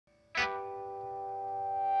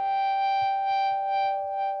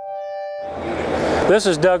This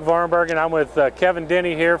is Doug Vahrenberg, and I'm with Kevin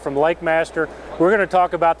Denny here from Lakemaster. We're going to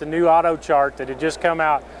talk about the new auto chart that had just come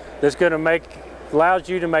out that's going to allows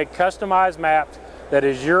you to make customized maps that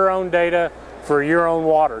is your own data for your own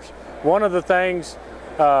waters. One of the things,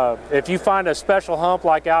 if you find a special hump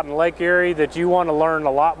like out in Lake Erie that you want to learn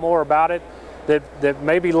a lot more about it, that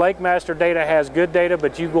maybe Lakemaster data has good data,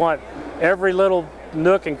 but you want every little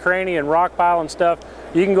nook and cranny and rock pile and stuff,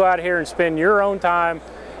 you can go out here and spend your own time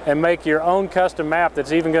and make your own custom map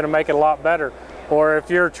that's even going to make it a lot better. Or if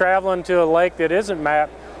you're traveling to a lake that isn't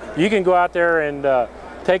mapped, you can go out there and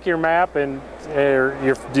take your map and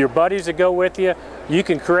your buddies that go with you. You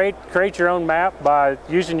can create your own map by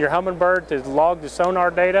using your Humminbird to log the sonar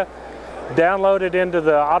data, download it into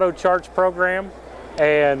the auto charts program,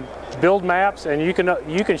 and build maps, and you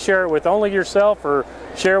can share it with only yourself or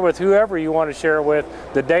share with whoever you want to share it with.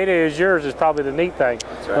 The data is yours is probably the neat thing.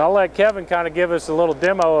 That's right. And I'll let Kevin kind of give us a little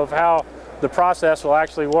demo of how the process will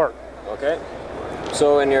actually work. Okay.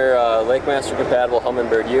 So in your Lakemaster compatible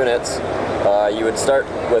Humminbird units, you would start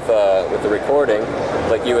with the recording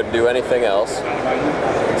like you would do anything else.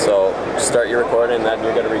 So start your recording, and then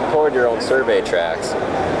you're going to record your own survey tracks.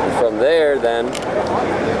 And from there then,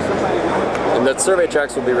 and the survey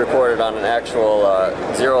tracks will be recorded on an actual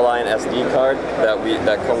zero-line SD card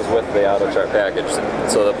that comes with the AutoChart package.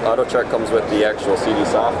 So the AutoChart comes with the actual CD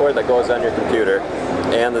software that goes on your computer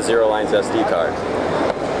and the zero-lines SD card.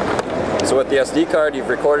 So with the SD card, you've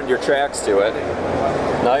recorded your tracks to it.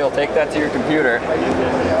 Now you'll take that to your computer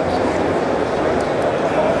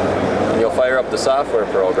and you'll fire up the software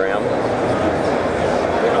program.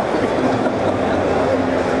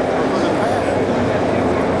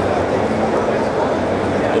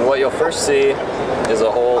 And what you'll first see is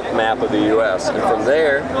a whole map of the US, and from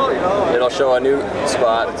there it'll show a new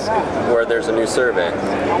spot where there's a new survey.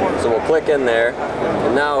 So we'll click in there,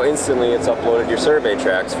 and now instantly it's uploaded your survey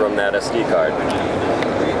tracks from that SD card.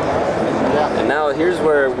 And now here's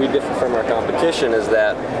where we differ from our competition, is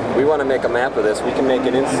that we want to make a map of this. We can make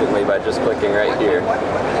it instantly by just clicking right here.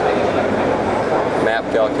 Map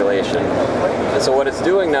calculation. And so what it's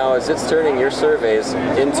doing now is it's turning your surveys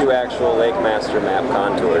into actual Lakemaster map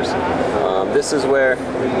contours. This is where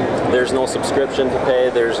there's no subscription to pay,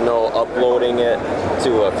 there's no uploading it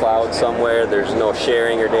to a cloud somewhere, there's no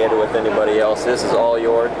sharing your data with anybody else. This is all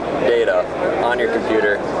your data on your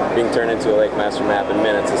computer being turned into a Lakemaster map in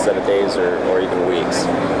minutes instead of days or even weeks.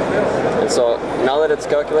 And so now that it's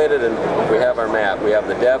calculated and we have our map, we have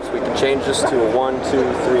the depths, we can change this to a 1, 2,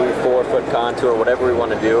 3, 4 foot contour, whatever we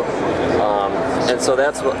want to do. And so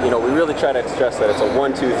that's what, we really try to stress that it's a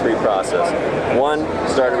 1, 2, 3 process. 1,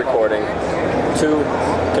 start a recording. 2,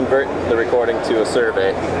 convert the recording to a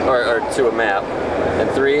survey or to a map. And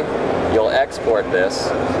 3, you'll export this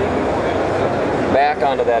back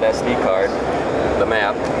onto that SD card, the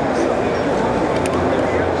map,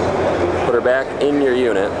 put her back in your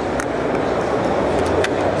unit,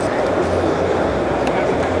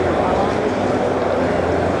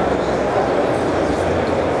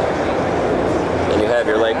 and you have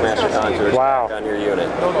your Lakemaster contours back on your unit.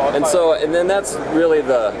 And then that's really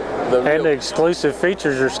the and the exclusive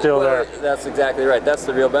features are still there. That's exactly right. That's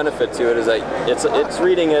the real benefit to it, is that it's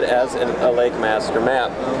reading it as a Lakemaster map.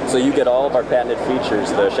 So you get all of our patented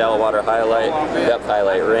features: the shallow water highlight, depth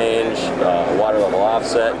highlight range, water level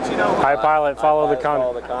offset, high pilot, follow the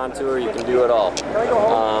contour. You can do it all.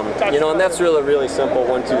 And that's really simple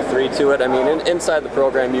 1, 2, 3 to it. I mean, inside the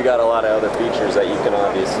program, you got a lot of other features that you can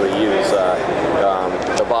obviously use.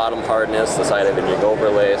 The bottom hardness, the side imaging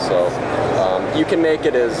overlay. So you can make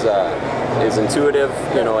it as intuitive,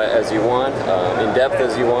 as you want, in depth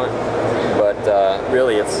as you want. But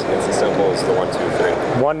really, it's as simple as the 1, 2, 3.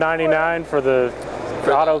 $199 for the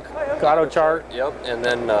auto chart. Yep, and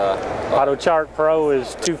then Auto Chart Pro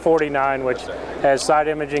is $249, which has side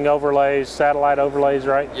imaging overlays, satellite overlays,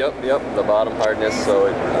 right? Yep. The bottom hardness, so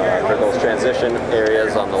for those transition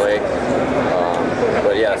areas on the lake.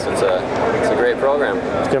 But yes, it's a great program.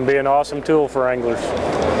 It's going to be an awesome tool for anglers.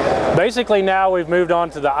 Basically, now we've moved on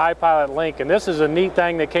to the iPilot Link, and this is a neat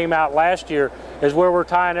thing that came out last year, is where we're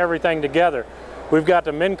tying everything together. We've got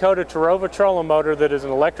the Minn Kota Tarova trolling motor that is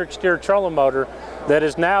an electric steer trolling motor that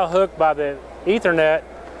is now hooked by the Ethernet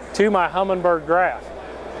to my Humminbird graph.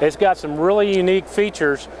 It's got some really unique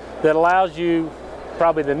features that allows you,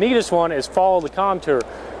 probably the neatest one is follow the contour.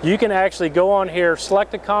 You can actually go on here,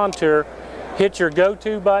 select a contour, hit your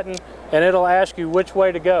go-to button, and it'll ask you which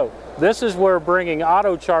way to go. This is where bringing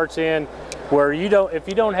auto charts in, where if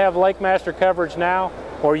you don't have Lakemaster coverage now,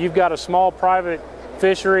 or you've got a small private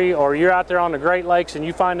fishery, or you're out there on the Great Lakes and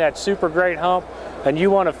you find that super great hump and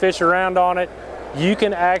you want to fish around on it, you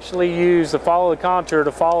can actually use the follow the contour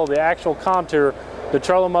to follow the actual contour, the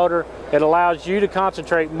trolling motor. It allows you to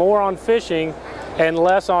concentrate more on fishing and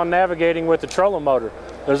less on navigating with the trolling motor.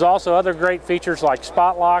 There's also other great features like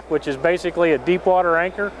spot lock, which is basically a deep water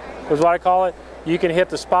anchor, is what I call it. You can hit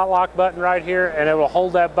the spot lock button right here and it will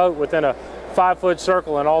hold that boat within a 5-foot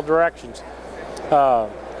circle in all directions.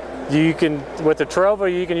 You can, with the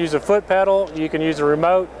Trova, you can use a foot pedal, you can use a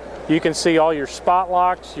remote, you can see all your spot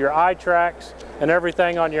locks, your eye tracks, and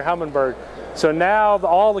everything on your Humminbird. So now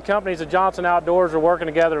all the companies at Johnson Outdoors are working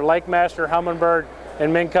together, Lakemaster, Humminbird,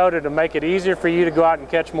 and Minn Kota, to make it easier for you to go out and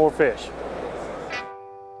catch more fish.